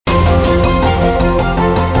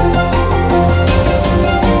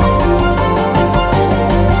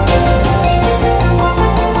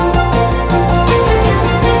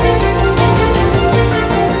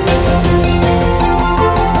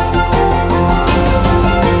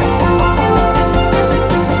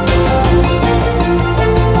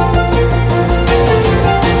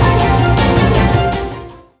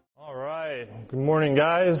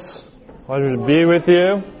Pleasure to be with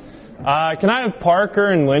you. Can I have Parker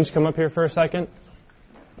and Lynch come up here for a second?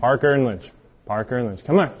 Parker and Lynch. Parker and Lynch.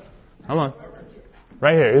 Come on. Come on.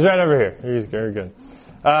 Right here. He's right over here. He's very good.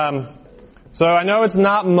 So I know it's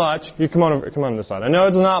not much. You come on this side. I know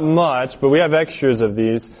it's not much, but we have extras of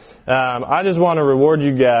these. I just want to reward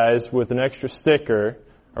you guys with an extra sticker,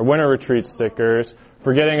 or winter retreat stickers,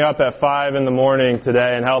 for getting up at 5 in the morning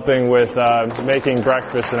today and helping with making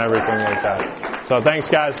breakfast and everything like that. So thanks,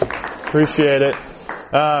 guys. Appreciate it.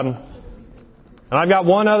 And I've got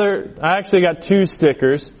I actually got 2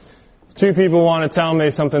 stickers. 2 people want to tell me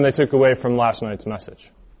something they took away from last night's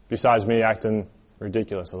message, besides me acting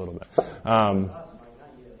ridiculous a little bit.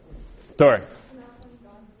 Dory.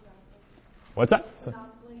 What's that?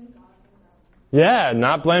 Yeah,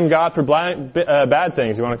 not blame God for bad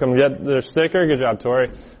things. You want to come get their sticker? Good job,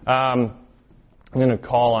 Tori. I'm going to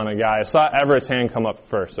call on a guy. I saw Everett's hand come up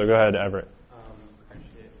first, so go ahead, Everett.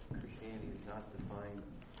 Christianity is not defined,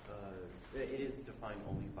 it is defined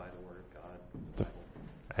only by the Word of God.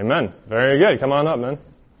 Amen. Very good. Come on up, man.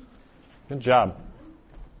 Good job.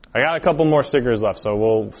 I got a couple more stickers left, so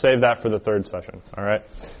we'll save that for the 3rd session. All right.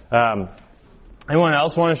 Anyone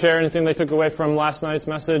else want to share anything they took away from last night's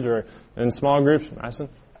message or in small groups? Madison?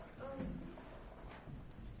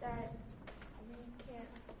 That we can't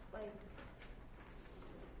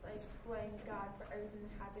blame God for everything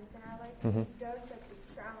that happens in our life. Mm-hmm. He does set the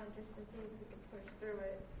challenges to see if we can push through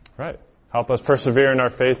it. Right. Help us persevere in our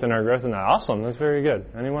faith and our growth in that. Awesome. That's very good.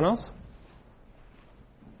 Anyone else?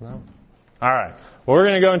 No? All right. Well, we're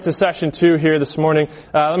going to go into session 2 here this morning.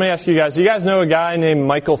 Let me ask you guys, do you guys know a guy named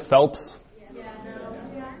Michael Phelps?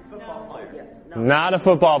 Not a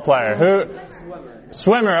football player. Who?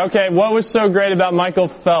 Swimmer. Okay. What was so great about Michael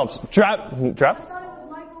Phelps? Drop. I thought it was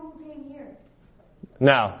Michael who came here.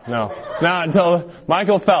 No. Until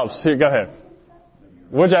Michael Phelps. Here, go ahead.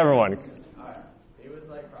 Whichever one. He was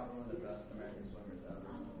like probably one of the best American swimmers ever.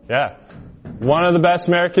 Yeah. One of the best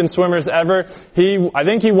American swimmers ever. I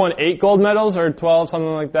think he won 8 gold medals or 12, something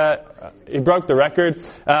like that. He broke the record.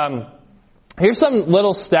 Here's some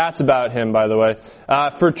little stats about him, by the way.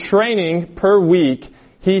 For training per week,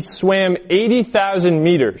 he swam 80,000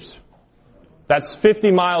 meters. That's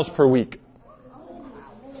 50 miles per week.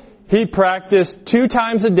 He practiced 2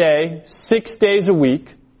 times a day, 6 days a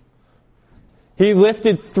week. He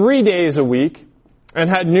lifted 3 days a week and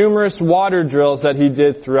had numerous water drills that he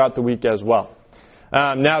did throughout the week as well.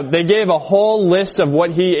 Now, they gave a whole list of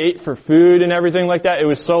what he ate for food and everything like that. It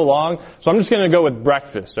was so long. So I'm just going to go with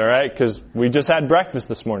breakfast, all right? Because we just had breakfast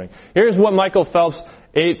this morning. Here's what Michael Phelps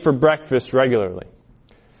ate for breakfast regularly.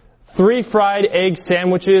 3 fried egg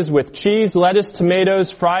sandwiches with cheese, lettuce, tomatoes,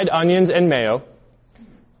 fried onions, and mayo.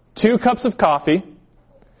 2 cups of coffee.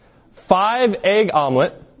 5 egg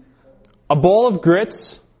omelet. A bowl of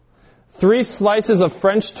grits. 3 slices of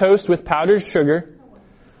French toast with powdered sugar.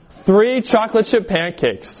 3 chocolate chip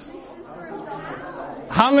pancakes.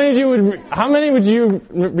 How many would you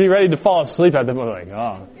be ready to fall asleep at them? Like,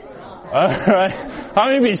 oh. Alright. How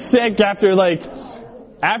many would be sick after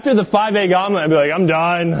the 5 egg omelet? I'd be like, I'm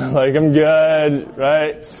done. Like, I'm good.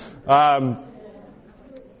 Right?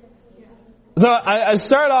 So I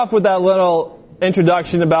start off with that little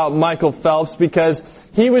introduction about Michael Phelps because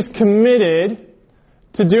he was committed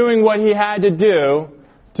to doing what he had to do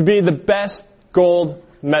to be the best gold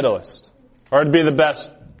medalist, or to be the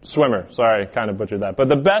best swimmer. Sorry, I kind of butchered that. But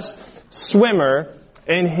the best swimmer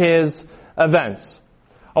in his events.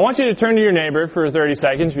 I want you to turn to your neighbor for 30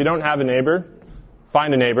 seconds. If you don't have a neighbor,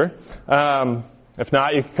 find a neighbor. If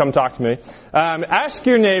not, you can come talk to me. Ask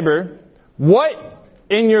your neighbor, what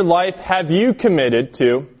in your life have you committed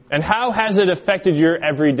to, and how has it affected your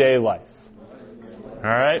everyday life? All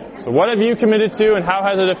right? So what have you committed to, and how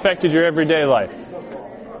has it affected your everyday life?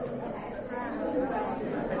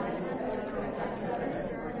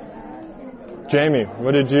 Jamie,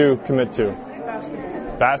 what did you commit to?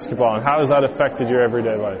 Basketball. And how has that affected your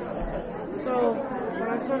everyday life? So, when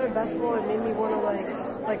I started basketball, it made me want to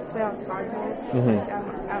play outside more.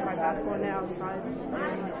 At my basketball net outside and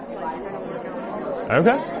try to work out.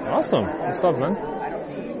 Okay. Awesome. What's up, man?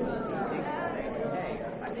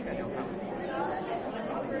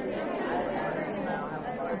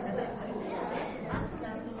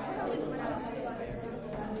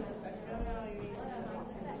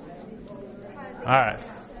 All right.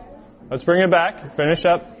 Let's bring it back. Finish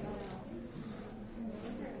up.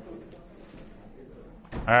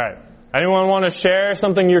 All right. Anyone want to share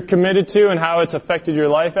something you're committed to and how it's affected your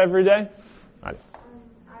life every day? I do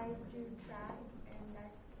track, and that's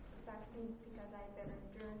because I have better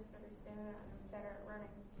endurance, better stamina, and I'm better at running.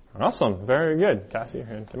 Awesome. Very good. Kathy, your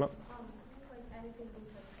hand came up. Like anything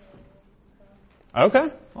because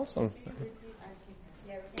Okay, awesome.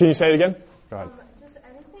 Can you say it again? Go ahead. Just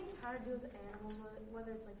anything how to do with animals,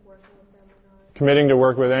 whether it's like working with them or not. Committing to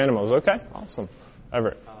work with animals. Okay, awesome.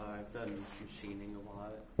 Everett. I've done machining a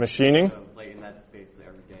lot. Machining? So, and that's basically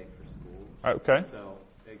every day for school. Okay. So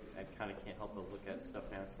I kind of can't help but look at stuff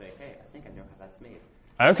now and say, hey, I think I know how that's made.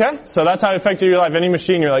 Okay, so that's how it affected your life. Any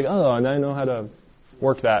machine, you're like, oh, and I know how to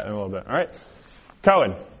work that in a little bit. All right.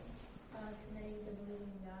 Cohen.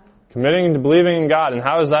 Committing to believing in God. And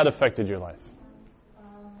how has that affected your life?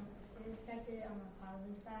 It affected it on the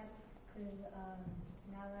positive side, because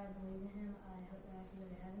now that I believe in Him, I hope that I can go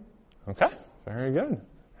to heaven. Okay, very good.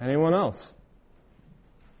 Anyone else?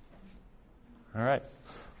 All right.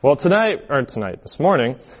 Well, this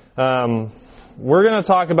morning, we're going to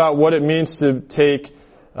talk about what it means to take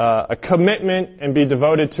a commitment and be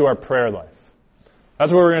devoted to our prayer life.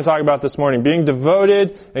 That's what we're going to talk about this morning, being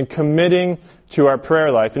devoted and committing to our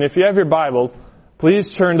prayer life. And if you have your Bible,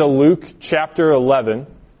 please turn to Luke chapter 11.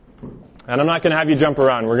 And I'm not going to have you jump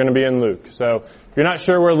around. We're going to be in Luke. So if you're not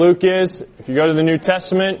sure where Luke is, if you go to the New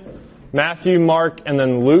Testament, Matthew, Mark, and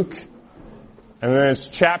then Luke, and then it's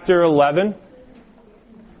chapter 11.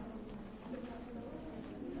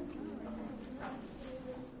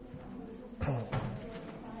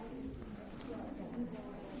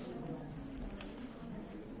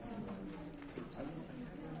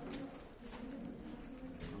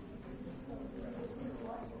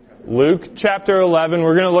 Luke chapter 11,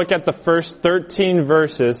 we're going to look at the first 13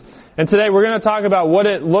 verses. And today we're going to talk about what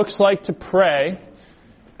it looks like to pray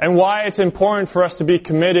and why it's important for us to be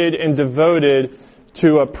committed and devoted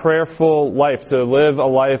to a prayerful life, to live a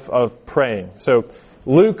life of praying. So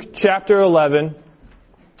Luke chapter 11, and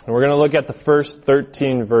we're going to look at the first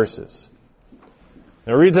 13 verses.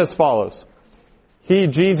 And it reads as follows. He,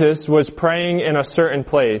 Jesus, was praying in a certain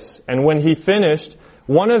place, and when he finished,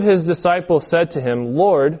 one of his disciples said to him,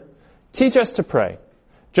 Lord, teach us to pray,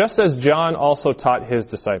 just as John also taught his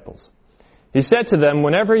disciples. He said to them,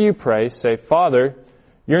 whenever you pray, say, Father,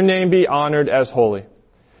 your name be honored as holy.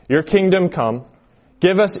 Your kingdom come.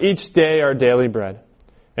 Give us each day our daily bread.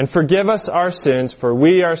 And forgive us our sins, for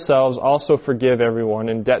we ourselves also forgive everyone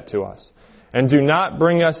in debt to us. And do not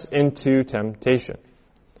bring us into temptation.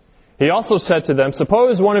 He also said to them,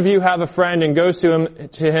 suppose one of you have a friend and goes to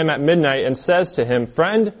him at midnight and says to him,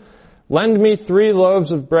 Friend, lend me 3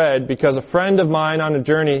 loaves of bread because a friend of mine on a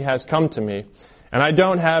journey has come to me, and I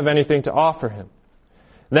don't have anything to offer him.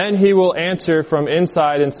 Then he will answer from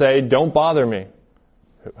inside and say, don't bother me.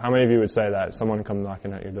 How many of you would say that? Someone come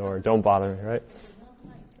knocking at your door, don't bother me, right?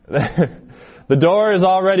 The door is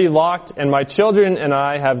already locked and my children and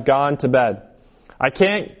I have gone to bed. I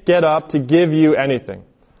can't get up to give you anything.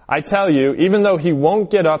 I tell you, even though he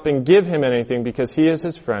won't get up and give him anything because he is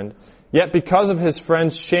his friend, yet because of his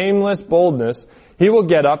friend's shameless boldness, he will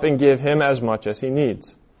get up and give him as much as he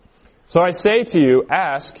needs. So I say to you,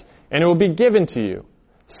 ask, and it will be given to you.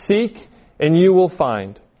 Seek, and you will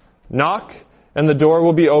find. Knock, and the door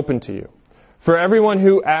will be opened to you. For everyone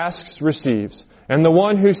who asks receives, and the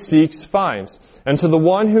one who seeks finds, and to the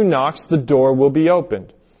one who knocks the door will be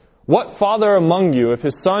opened. What father among you, if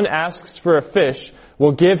his son asks for a fish,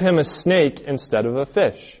 will give him a snake instead of a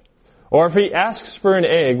fish? Or if he asks for an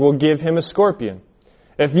egg, will give him a scorpion?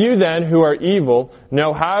 If you then, who are evil,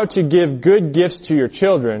 know how to give good gifts to your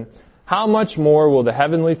children, how much more will the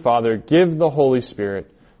Heavenly Father give the Holy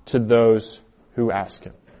Spirit to those who ask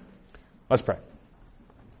Him? Let's pray.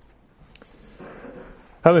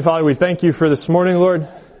 Heavenly Father, we thank you for this morning, Lord.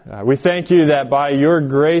 We thank you that by your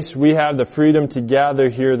grace we have the freedom to gather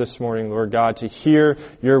here this morning, Lord God, to hear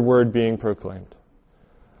your word being proclaimed.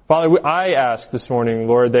 Father, I ask this morning,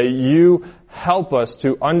 Lord, that you help us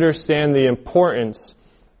to understand the importance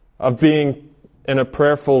of being in a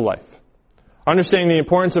prayerful life. Understanding the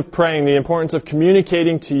importance of praying, the importance of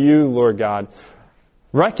communicating to you, Lord God.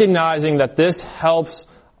 Recognizing that this helps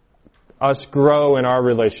us grow in our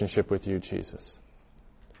relationship with you, Jesus.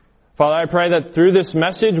 Father, I pray that through this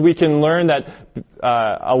message we can learn that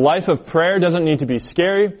a life of prayer doesn't need to be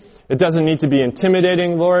scary. It doesn't need to be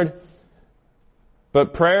intimidating, Lord.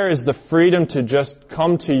 But prayer is the freedom to just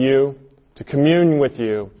come to you, to commune with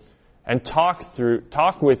you, and talk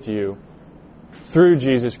with you through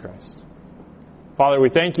Jesus Christ. Father, we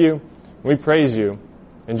thank you, we praise you.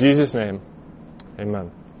 In Jesus' name,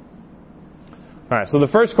 amen. All right, so the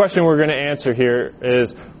first question we're going to answer here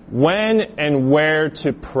is when and where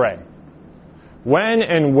to pray. When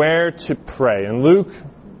and where to pray. And Luke,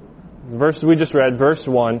 the verse we just read, verse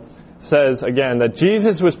 1, says again that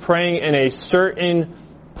Jesus was praying in a certain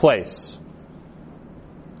place.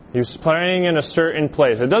 He was praying in a certain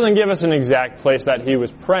place. It doesn't give us an exact place that he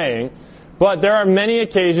was praying, But there are many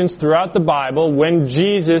occasions throughout the Bible when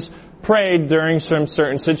Jesus prayed during some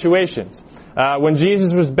certain situations. When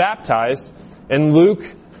Jesus was baptized, in Luke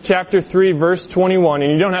chapter 3, verse 21,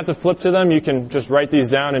 and you don't have to flip to them, you can just write these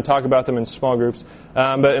down and talk about them in small groups.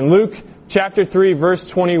 But in Luke chapter 3, verse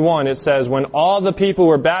 21, it says, when all the people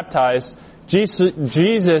were baptized,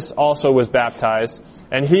 Jesus also was baptized,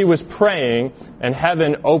 and he was praying, and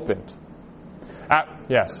heaven opened.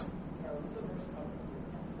 Yes.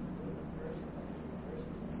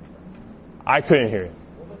 I couldn't hear you.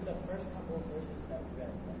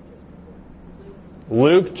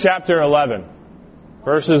 Luke chapter 11,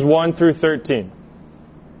 verses 1 through 13.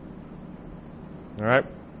 All right.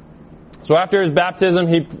 So after his baptism,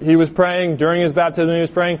 he was praying. During his baptism, he was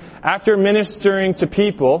praying. After ministering to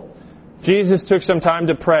people, Jesus took some time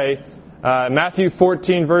to pray. Matthew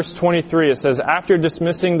 14, verse 23, it says, after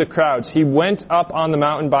dismissing the crowds, he went up on the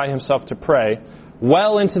mountain by himself to pray.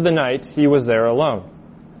 Well into the night, he was there alone.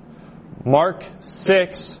 Mark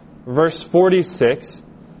 6, verse 46,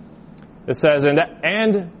 it says, and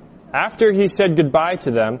after he said goodbye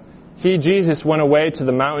to them, he, Jesus, went away to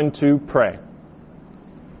the mountain to pray.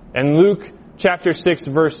 In Luke chapter 6,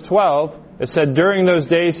 verse 12, it said, during those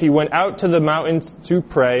days he went out to the mountains to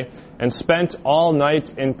pray and spent all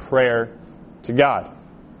night in prayer to God.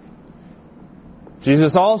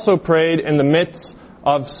 Jesus also prayed in the midst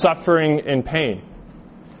of suffering and pain.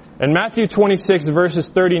 In Matthew 26, verses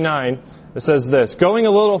 39, it says this, going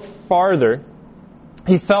a little farther,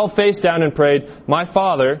 he fell face down and prayed, my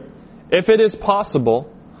Father, if it is possible,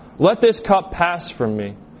 let this cup pass from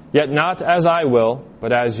me, yet not as I will,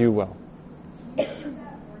 but as you will.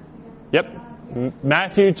 Yep.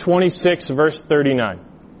 Matthew 26, verse 39.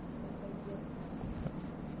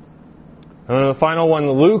 And then the final one,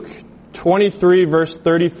 Luke 23, verse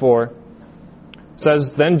 34,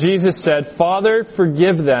 says, then Jesus said, Father,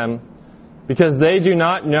 forgive them, because they do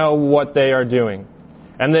not know what they are doing.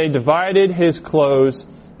 And they divided his clothes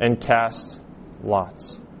and cast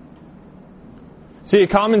lots. See, a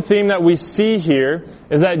common theme that we see here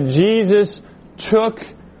is that Jesus took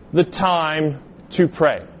the time to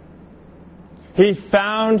pray. He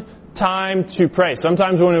found time to pray.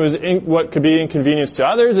 Sometimes when it was what could be inconvenience to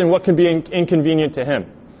others and what could be inconvenient to him.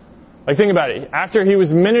 Like, think about it. After he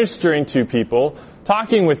was ministering to people,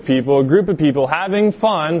 talking with people, a group of people, having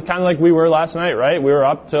fun, kind of like we were last night, right? We were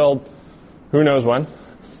up till who knows when.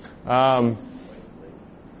 I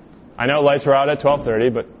know lights were out at 12:30,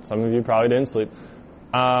 but some of you probably didn't sleep.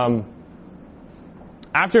 After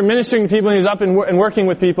ministering to people and he was up and working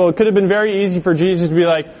with people, it could have been very easy for Jesus to be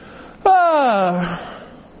like, I'm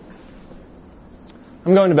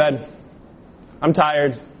going to bed. I'm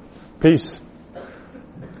tired. Peace.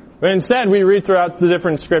 But instead, we read throughout the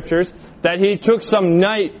different scriptures that he took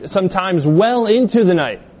sometimes well into the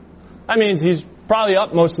night. That means he's probably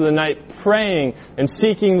up most of the night praying and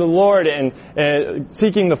seeking the Lord and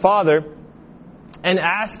seeking the Father and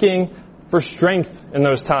asking for strength in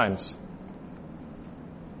those times.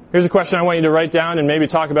 Here's a question I want you to write down and maybe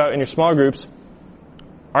talk about in your small groups.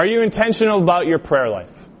 Are you intentional about your prayer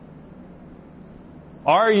life?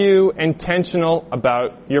 Are you intentional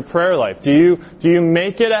about your prayer life? Do you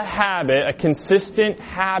make it a habit, a consistent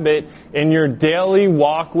habit in your daily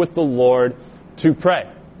walk with the Lord to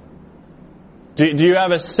pray? Do you have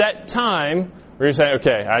a set time where you say,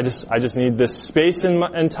 okay, I just need this space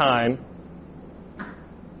and time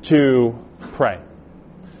to pray?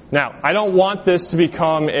 Now, I don't want this to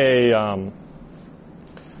become a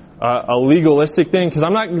legalistic thing, because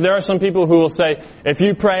there are some people who will say, if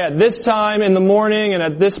you pray at this time in the morning and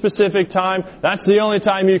at this specific time, that's the only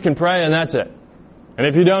time you can pray and that's it. And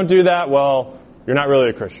if you don't do that, well, you're not really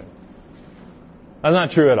a Christian. That's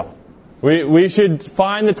not true at all. We should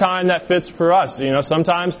find the time that fits for us.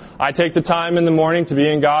 Sometimes I take the time in the morning to be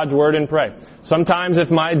in God's Word and pray. Sometimes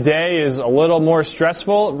if my day is a little more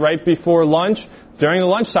stressful right before lunch, during the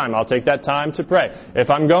lunchtime, I'll take that time to pray.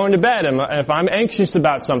 If I'm going to bed and if I'm anxious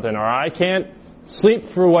about something or I can't sleep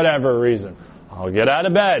for whatever reason, I'll get out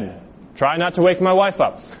of bed. Try not to wake my wife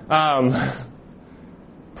up.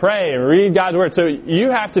 Pray and read God's Word. So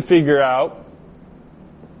you have to figure out,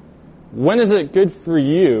 when is it good for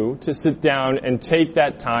you to sit down and take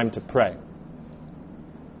that time to pray?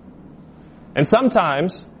 And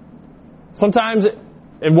sometimes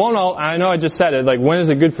it won't all, I know I just said it, like, when is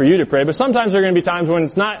it good for you to pray? But sometimes there are going to be times when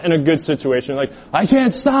it's not in a good situation. Like, I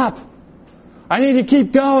can't stop. I need to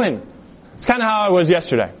keep going. It's kind of how I was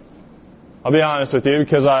yesterday. I'll be honest with you,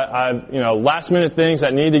 because I've last minute things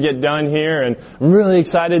that need to get done here, and I'm really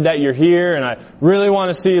excited that you're here, and I really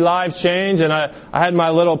want to see lives change, and I had my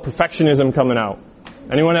little perfectionism coming out.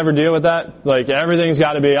 Anyone ever deal with that? Like everything's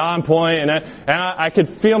got to be on point, and I could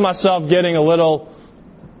feel myself getting a little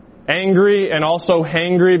angry and also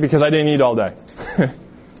hangry because I didn't eat all day. And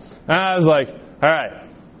I was like, all right,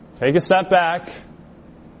 take a step back,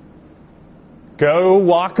 go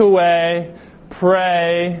walk away,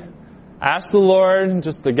 pray, ask the Lord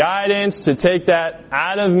just the guidance to take that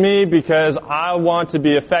out of me because I want to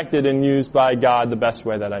be affected and used by God the best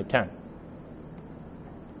way that I can.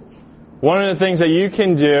 One of the things that you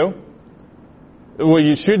can do, what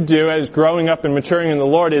you should do as growing up and maturing in the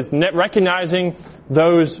Lord is recognizing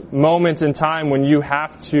those moments in time when you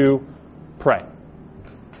have to pray.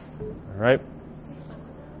 All right?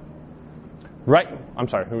 I'm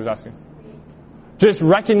sorry, who was asking? Just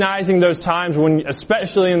recognizing those times when,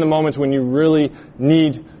 especially in the moments when you really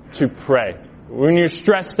need to pray. When you're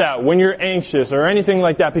stressed out, when you're anxious, or anything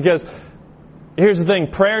like that. Because here's the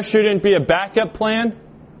thing, prayer shouldn't be a backup plan.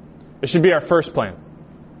 It should be our first plan.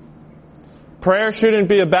 Prayer shouldn't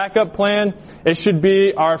be a backup plan. It should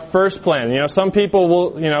be our first plan. You know, some people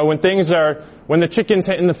will, when the chicken's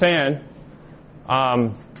hitting the fan,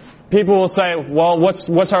 people will say, well,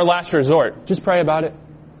 what's our last resort? Just pray about it.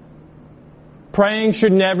 Praying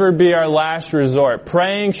should never be our last resort.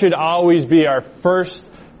 Praying should always be our first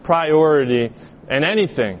priority in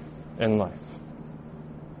anything in life.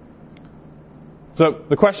 So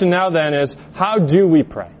the question now then is, how do we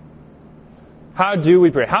pray? How do we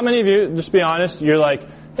pray? How many of you, just be honest, you're like,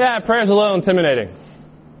 yeah, prayer's a little intimidating.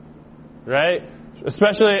 Right?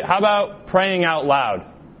 Especially, how about praying out loud?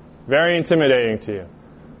 Very intimidating to you.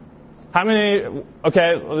 How many,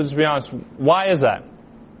 okay, let's be honest, why is that?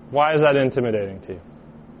 Why is that intimidating to you?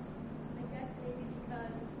 I guess maybe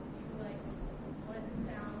because you want it to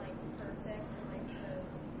sound perfect and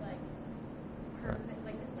perfect,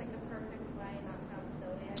 it's the perfect way, not sound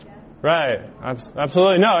silly, I guess. Right.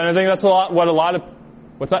 Absolutely. No, and I think that's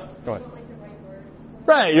what's that? Go ahead. You want the right words.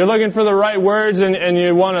 Right. You're looking for the right words and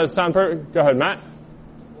you want to sound perfect. Go ahead, Matt.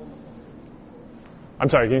 I'm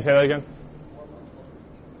sorry, can you say that again?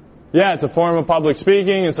 Yeah, it's a form of public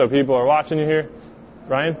speaking, and so people are watching you here.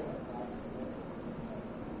 Ryan?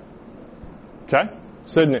 Okay.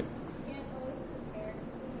 Sydney? You can't always prepare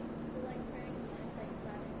for praying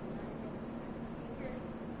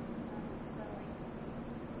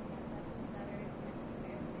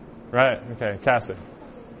Right. Okay. Cassie?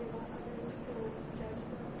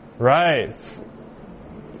 Right.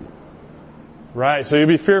 Right. So you'd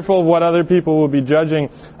be fearful of what other people will be judging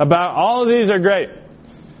about. All of these are great.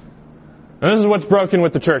 And this is what's broken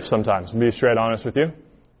with the church sometimes, to be straight honest with you.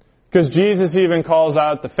 Because Jesus even calls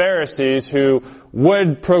out the Pharisees who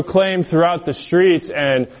would proclaim throughout the streets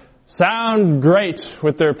and sound great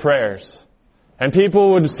with their prayers. And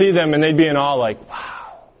people would see them and they'd be in awe like,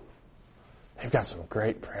 wow, they've got some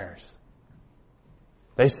great prayers.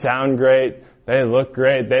 They sound great. They look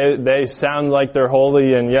great. They sound like they're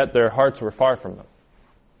holy, and yet their hearts were far from them.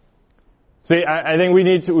 See, I think we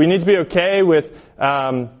need to be okay with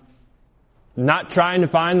not trying to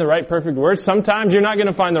find the right perfect words. Sometimes you're not going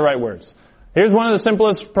to find the right words. Here's one of the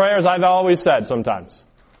simplest prayers I've always said sometimes.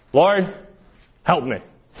 Lord, help me.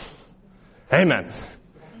 Amen.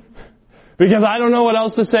 Because I don't know what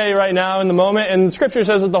else to say right now in the moment, and Scripture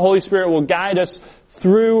says that the Holy Spirit will guide us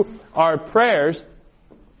through our prayers.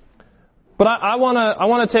 But I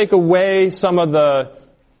want to take away some of the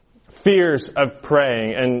fears of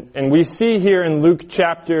praying. And we see here in Luke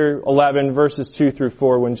chapter 11, verses 2 through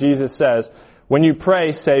 4, when Jesus says, when you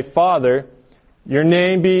pray, say, Father, your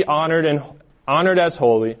name be honored as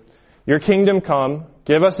holy. Your kingdom come.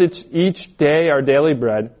 Give us each day our daily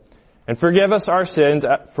bread. And forgive us our sins,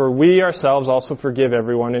 for we ourselves also forgive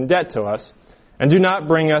everyone in debt to us. And do not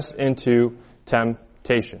bring us into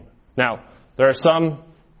temptation. Now, there are some...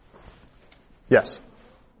 Yes.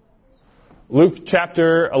 Luke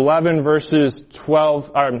chapter 11 verses 2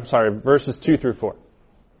 through 4.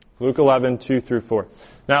 Luke 11, 2 through 4.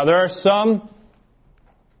 Now there are some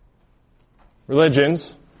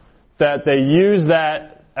religions that they use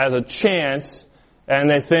that as a chant, and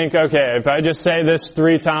they think, okay, if I just say this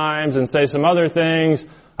 3 times and say some other things,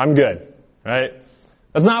 I'm good. Right?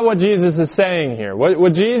 That's not what Jesus is saying here.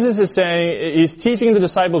 What Jesus is saying, he's teaching the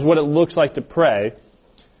disciples what it looks like to pray.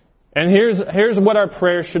 And here's what our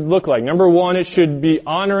prayer should look like. Number 1, it should be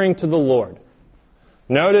honoring to the Lord.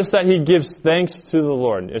 Notice that he gives thanks to the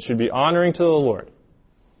Lord. It should be honoring to the Lord.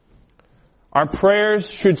 Our prayers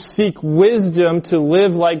should seek wisdom to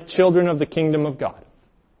live like children of the kingdom of God.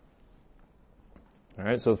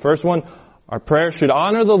 Alright, so the first one, our prayer should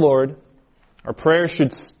honor the Lord. Our prayer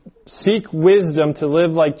should seek wisdom to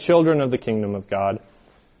live like children of the kingdom of God.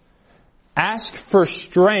 Ask for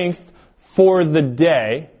strength for the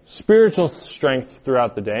day, spiritual strength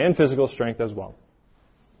throughout the day, and physical strength as well.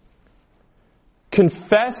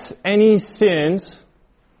 Confess any sins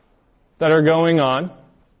that are going on.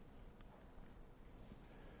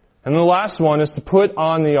 And the last one is to put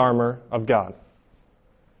on the armor of God.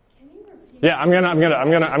 Yeah, I'm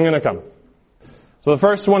gonna come. So the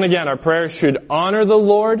first one again, our prayers should honor the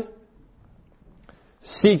Lord,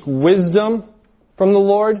 seek wisdom from the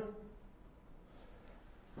Lord,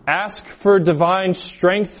 ask for divine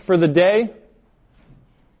strength for the day,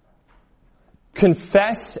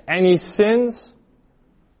 confess any sins,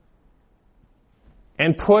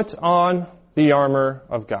 and put on the armor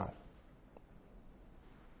of God.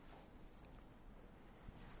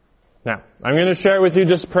 Now, I'm going to share with you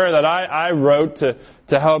just a prayer that I wrote to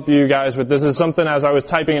help you guys with this. This is something as I was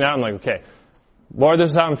typing it out, I'm like, okay, Lord, this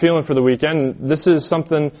is how I'm feeling for the weekend. This is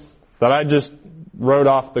something that I just wrote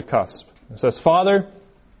off the cusp. It says, Father,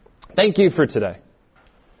 thank you for today.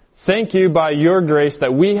 Thank you by your grace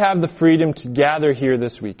that we have the freedom to gather here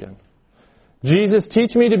this weekend. Jesus,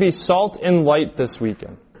 teach me to be salt and light this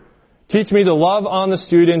weekend. Teach me to love on the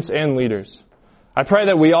students and leaders. I pray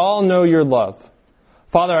that we all know your love.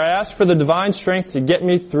 Father, I ask for the divine strength to get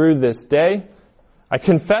me through this day. I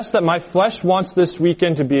confess that my flesh wants this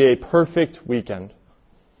weekend to be a perfect weekend.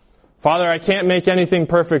 Father, I can't make anything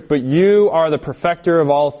perfect, but you are the perfecter of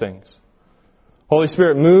all things. Holy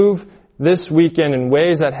Spirit, move this weekend in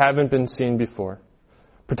ways that haven't been seen before.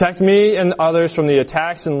 Protect me and others from the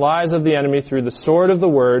attacks and lies of the enemy through the sword of the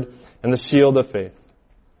word and the shield of faith.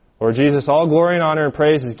 Lord Jesus, all glory and honor and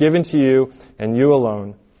praise is given to you and you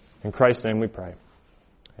alone. In Christ's name we pray.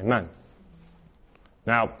 Amen.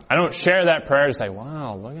 Now, I don't share that prayer to say,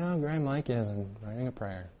 wow, look how great Mike is in writing a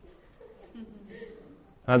prayer.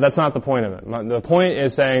 That's not the point of it. The point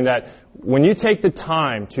is saying that when you take the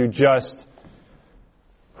time to just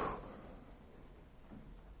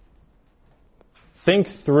think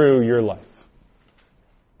through your life,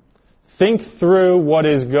 think through what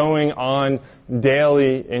is going on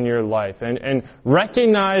daily in your life, and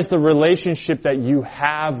recognize the relationship that you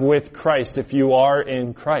have with Christ if you are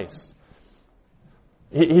in Christ.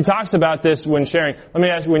 He talks about this when sharing. Let me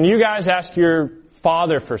ask, when you guys ask your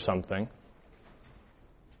father for something,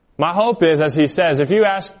 my hope is, as he says, if you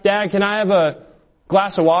ask, Dad, can I have a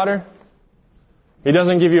glass of water? He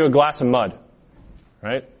doesn't give you a glass of mud.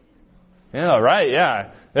 Right? Yeah, right,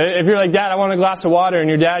 yeah. If you're like, Dad, I want a glass of water, and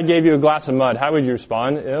your dad gave you a glass of mud, how would you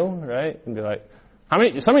respond? Ew, right? And be like,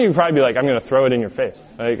 some of you would probably be like, I'm going to throw it in your face.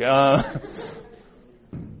 Like, you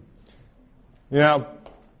know.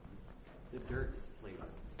 The dirt is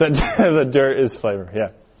flavor. The dirt is flavor,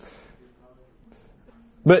 yeah.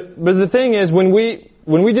 But the thing is, when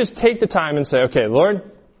we just take the time and say, okay, Lord,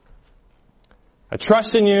 I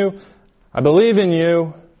trust in you, I believe in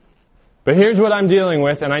you, but here's what I'm dealing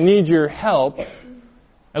with, and I need your help.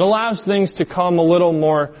 It allows things to come a little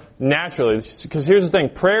more naturally. Because here's the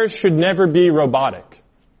thing, prayers should never be robotic.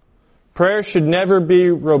 Prayer should never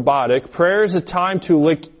be robotic. Prayer is a time to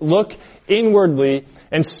look inwardly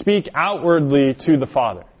and speak outwardly to the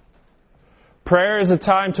Father. Prayer is a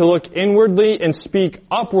time to look inwardly and speak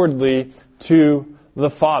upwardly to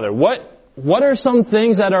the Father. What are some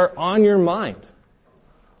things that are on your mind?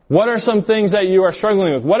 What are some things that you are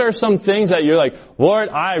struggling with? What are some things that you're like, Lord,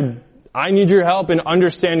 I need your help in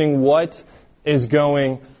understanding what is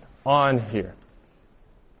going on here.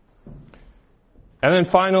 And then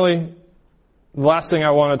finally, the last thing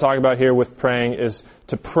I want to talk about here with praying is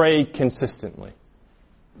to pray consistently.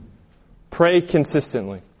 Pray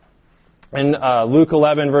consistently. In Luke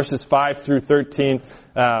 11, verses 5 through 13,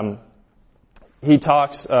 he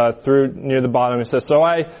talks through near the bottom. He says, So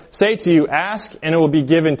I say to you, ask and it will be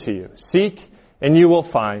given to you. Seek and you will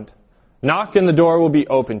find. Knock and the door will be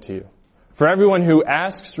open to you. For everyone who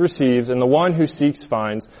asks receives, and the one who seeks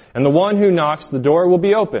finds, and the one who knocks, the door will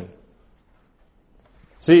be open.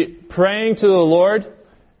 See, praying to the Lord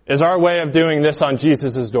is our way of doing this on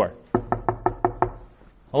Jesus' door.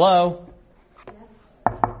 Hello?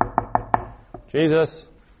 Jesus?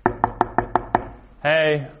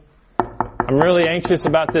 Hey, I'm really anxious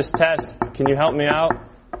about this test. Can you help me out?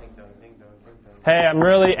 Hey, I'm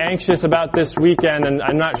really anxious about this weekend and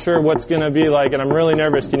I'm not sure what's going to be like and I'm really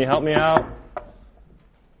nervous. Can you help me out?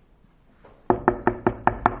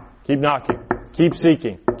 Keep knocking. Keep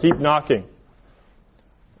seeking. Keep knocking.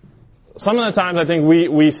 Some of the times I think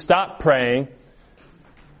we stop praying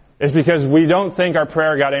is because we don't think our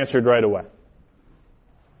prayer got answered right away.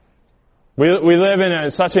 We live in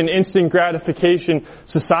such an instant gratification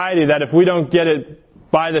society that if we don't get it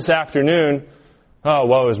by this afternoon, oh,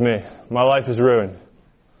 woe is me. My life is ruined.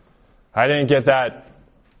 I didn't get that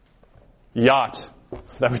yacht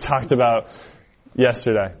that we talked about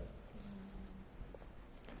yesterday.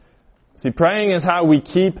 See, praying is how we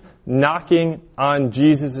keep knocking on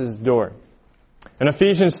Jesus' door. And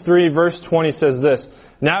Ephesians 3 verse 20 says this,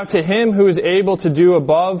 "Now to him who is able to do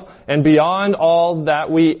above and beyond all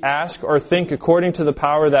that we ask or think according to the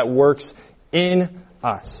power that works in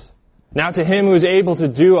us." Now to him who is able to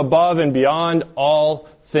do above and beyond all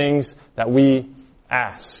things that we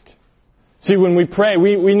ask. See, when we pray,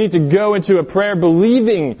 we need to go into a prayer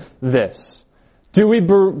believing this. Do we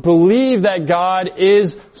believe that God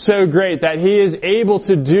is so great, that He is able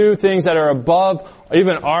to do things that are above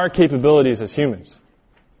even our capabilities as humans?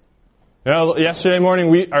 You know, yesterday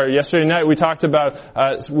night we talked about,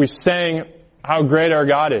 we sang how great our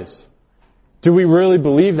God is. Do we really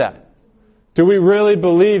believe that? Do we really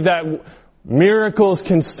believe that miracles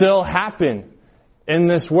can still happen in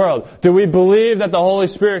this world? Do we believe that the Holy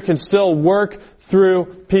Spirit can still work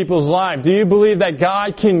through people's lives? Do you believe that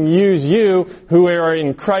God can use you, who are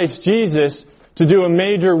in Christ Jesus, to do a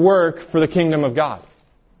major work for the kingdom of God?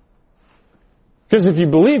 Because if you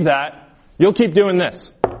believe that, you'll keep doing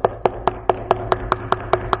this.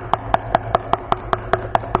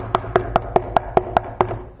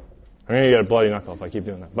 I'm going to get a bloody knuckle if I keep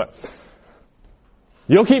doing that. But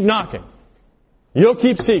you'll keep knocking. You'll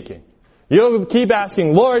keep seeking. You'll keep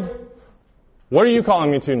asking, Lord, what are you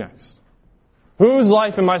calling me to next? Whose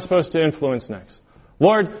life am I supposed to influence next?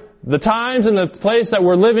 Lord, the times and the place that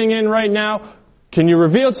we're living in right now, can you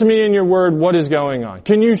reveal to me in your word what is going on?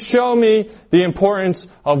 Can you show me the importance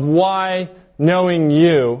of why knowing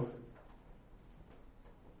you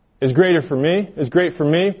is great for me,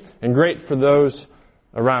 and great for those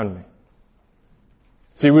around me?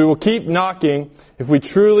 See, we will keep knocking if we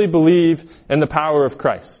truly believe in the power of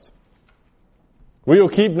Christ. We will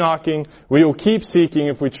keep knocking, we will keep seeking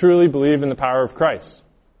if we truly believe in the power of Christ.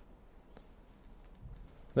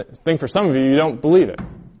 I think for some of you, you don't believe it.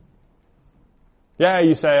 Yeah,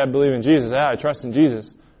 you say, I believe in Jesus. Yeah, I trust in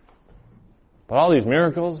Jesus. But all these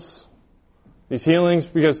miracles, these healings,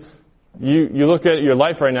 because you look at your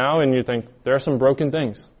life right now and you think, there are some broken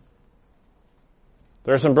things.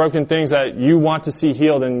 There are some broken things that you want to see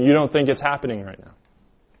healed and you don't think it's happening right now.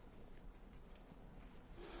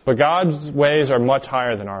 But God's ways are much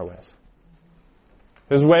higher than our ways.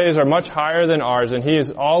 His ways are much higher than ours, and He is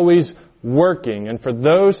always working. And for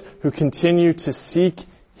those who continue to seek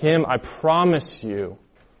Him, I promise you,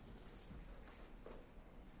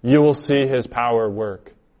 you will see His power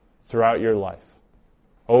work throughout your life.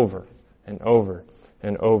 Over and over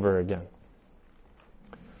and over again.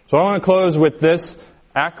 So I want to close with this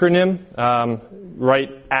acronym.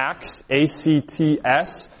 Write ACTS,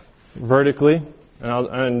 A-C-T-S, vertically.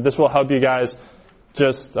 And this will help you guys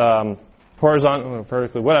just horizontally,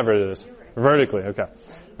 vertically, whatever it is. Vertically, okay.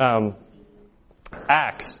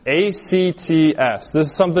 ACTS, A-C-T-S. This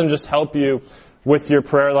is something to just help you with your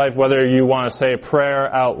prayer life, whether you want to say a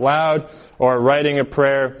prayer out loud or writing a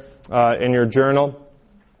prayer in your journal.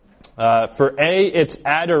 For A, it's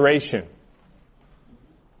adoration.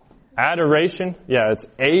 Adoration, yeah, it's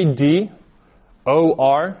A-D-O-R-A-T-I-O-N.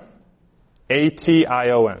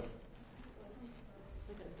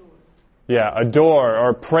 Yeah, adore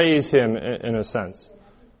or praise Him in a sense.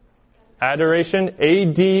 Adoration,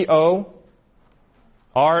 A-D-O-R-A-T-I-O-N.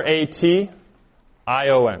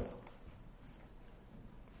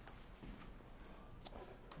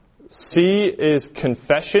 C is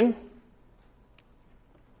confession.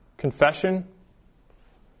 Confession.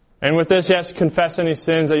 And with this, yes, confess any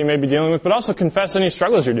sins that you may be dealing with, but also confess any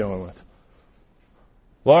struggles you're dealing with.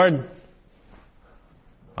 Lord,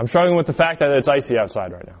 I'm struggling with the fact that it's icy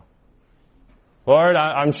outside right now. Lord,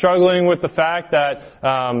 I'm struggling with the fact that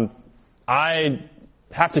I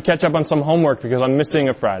have to catch up on some homework because I'm missing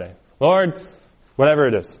a Friday. Lord, whatever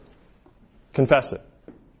it is, confess it.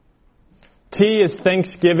 T is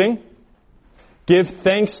thanksgiving. Give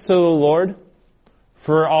thanks to the Lord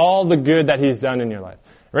for all the good that He's done in your life.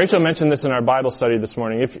 Rachel mentioned this in our Bible study this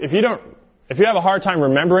morning. If you have a hard time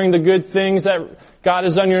remembering the good things that God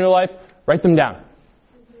has done in your life, write them down.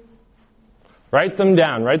 Write them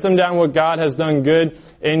down. Write them down what God has done good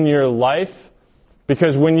in your life.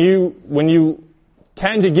 Because when you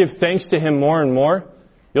tend to give thanks to Him more and more,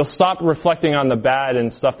 you'll stop reflecting on the bad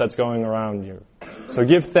and stuff that's going around you. So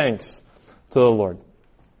give thanks to the Lord.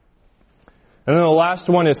 And then the last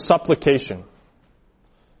one is supplication.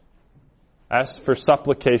 S for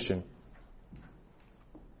supplication.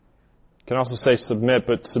 You can also say submit,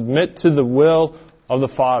 but submit to the will of the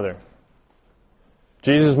Father.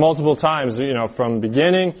 Jesus multiple times, from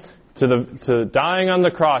beginning to dying on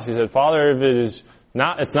the cross, He said, Father, if it's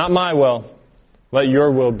not my will, let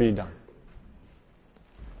your will be done.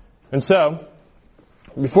 And so,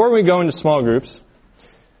 before we go into small groups,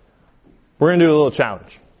 we're going to do a little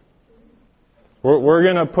challenge. We're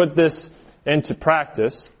going to put this into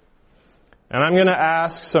practice. And I'm going to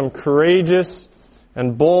ask some courageous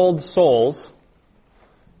and bold souls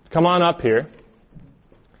to come on up here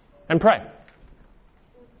and pray.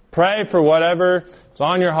 Pray for whatever is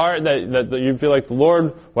on your heart that you feel like the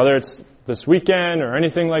Lord, whether it's this weekend or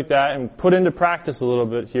anything like that, and put into practice a little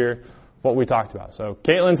bit here what we talked about. So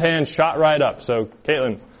Caitlin's hand shot right up. So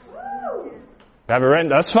Caitlin, have it written?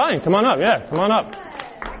 That's fine. Come on up. Yeah, come on up.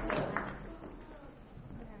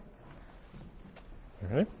 You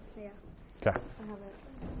ready? Yeah. Okay. I have it.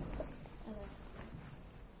 Okay.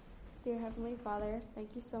 Dear Heavenly Father, thank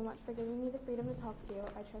you so much for giving me the freedom to talk to you.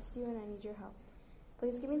 I trust you and I need your help.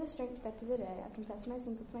 Please give me the strength to get through the day. I confess my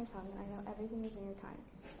sins with my tongue, and I know everything is in your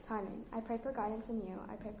timing. I pray for guidance in you.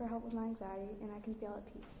 I pray for help with my anxiety, and I can feel at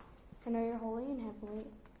peace. I know you're holy and heavenly,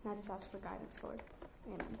 and I just ask for guidance, Lord.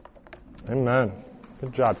 Amen. Amen.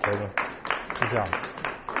 Good job, Caitlin. Good job.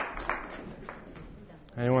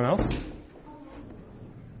 Anyone else?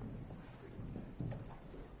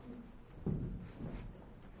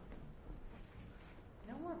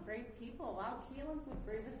 No more brave people. Wow, Keelan's the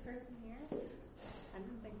bravest person here. I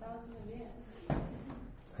didn't think that was going to be it.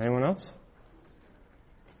 Anyone else?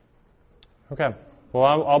 Okay. Well,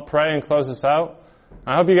 I'll pray and close this out.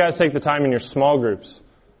 I hope you guys take the time in your small groups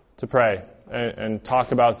to pray and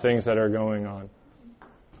talk about things that are going on.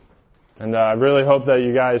 And I really hope that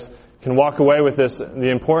you guys can walk away with this, the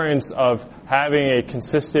importance of having a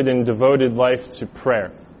consistent and devoted life to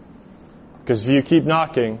prayer. Because if you keep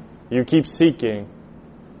knocking, you keep seeking,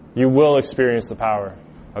 you will experience the power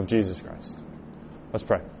of Jesus Christ. Let's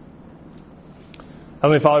pray.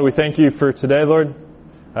 Heavenly Father, we thank you for today, Lord.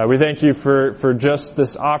 We thank you for just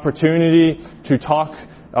this opportunity to talk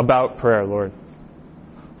about prayer, Lord.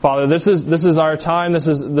 Father, this is our time. This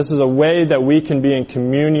is a way that we can be in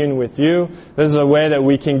communion with you. This is a way that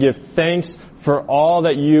we can give thanks for all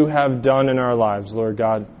that you have done in our lives, Lord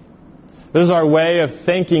God. This is our way of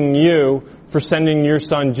thanking you for sending your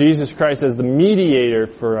Son, Jesus Christ, as the mediator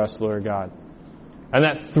for us, Lord God. And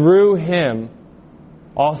that through him,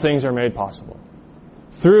 all things are made possible.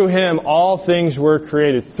 Through him, all things were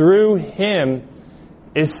created. Through him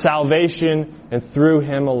is salvation, and through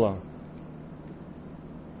him alone.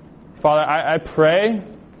 Father, I pray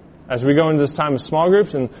as we go into this time of small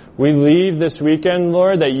groups and we leave this weekend,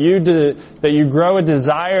 Lord, that you grow a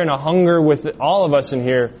desire and a hunger with all of us in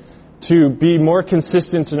here to be more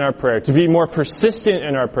consistent in our prayer, to be more persistent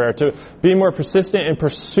in our prayer, to be more persistent in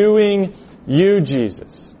pursuing you,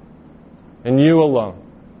 Jesus, and you alone.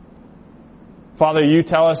 Father, you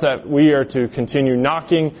tell us that we are to continue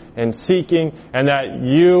knocking and seeking, and that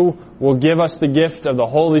you will give us the gift of the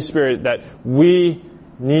Holy Spirit, that we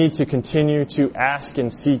need to continue to ask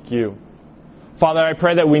and seek you. Father, I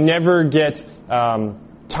pray that we never get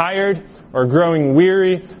tired or growing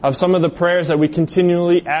weary of some of the prayers that we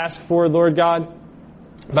continually ask for, Lord God.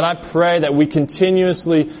 But I pray that we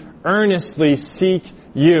continuously, earnestly seek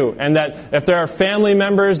you, and that if there are family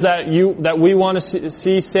members that we want to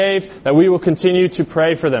see saved, that we will continue to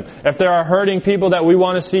pray for them. If there are hurting people that we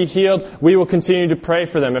want to see healed, we will continue to pray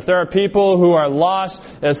for them. If there are people who are lost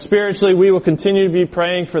spiritually, we will continue to be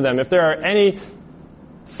praying for them. If there are any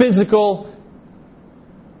physical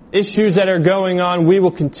issues that are going on, we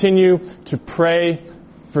will continue to pray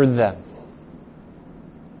for them.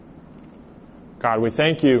 God, we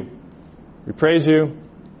thank you. We praise you.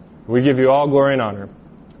 We give you all glory and honor.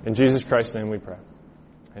 In Jesus Christ's name we pray.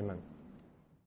 Amen.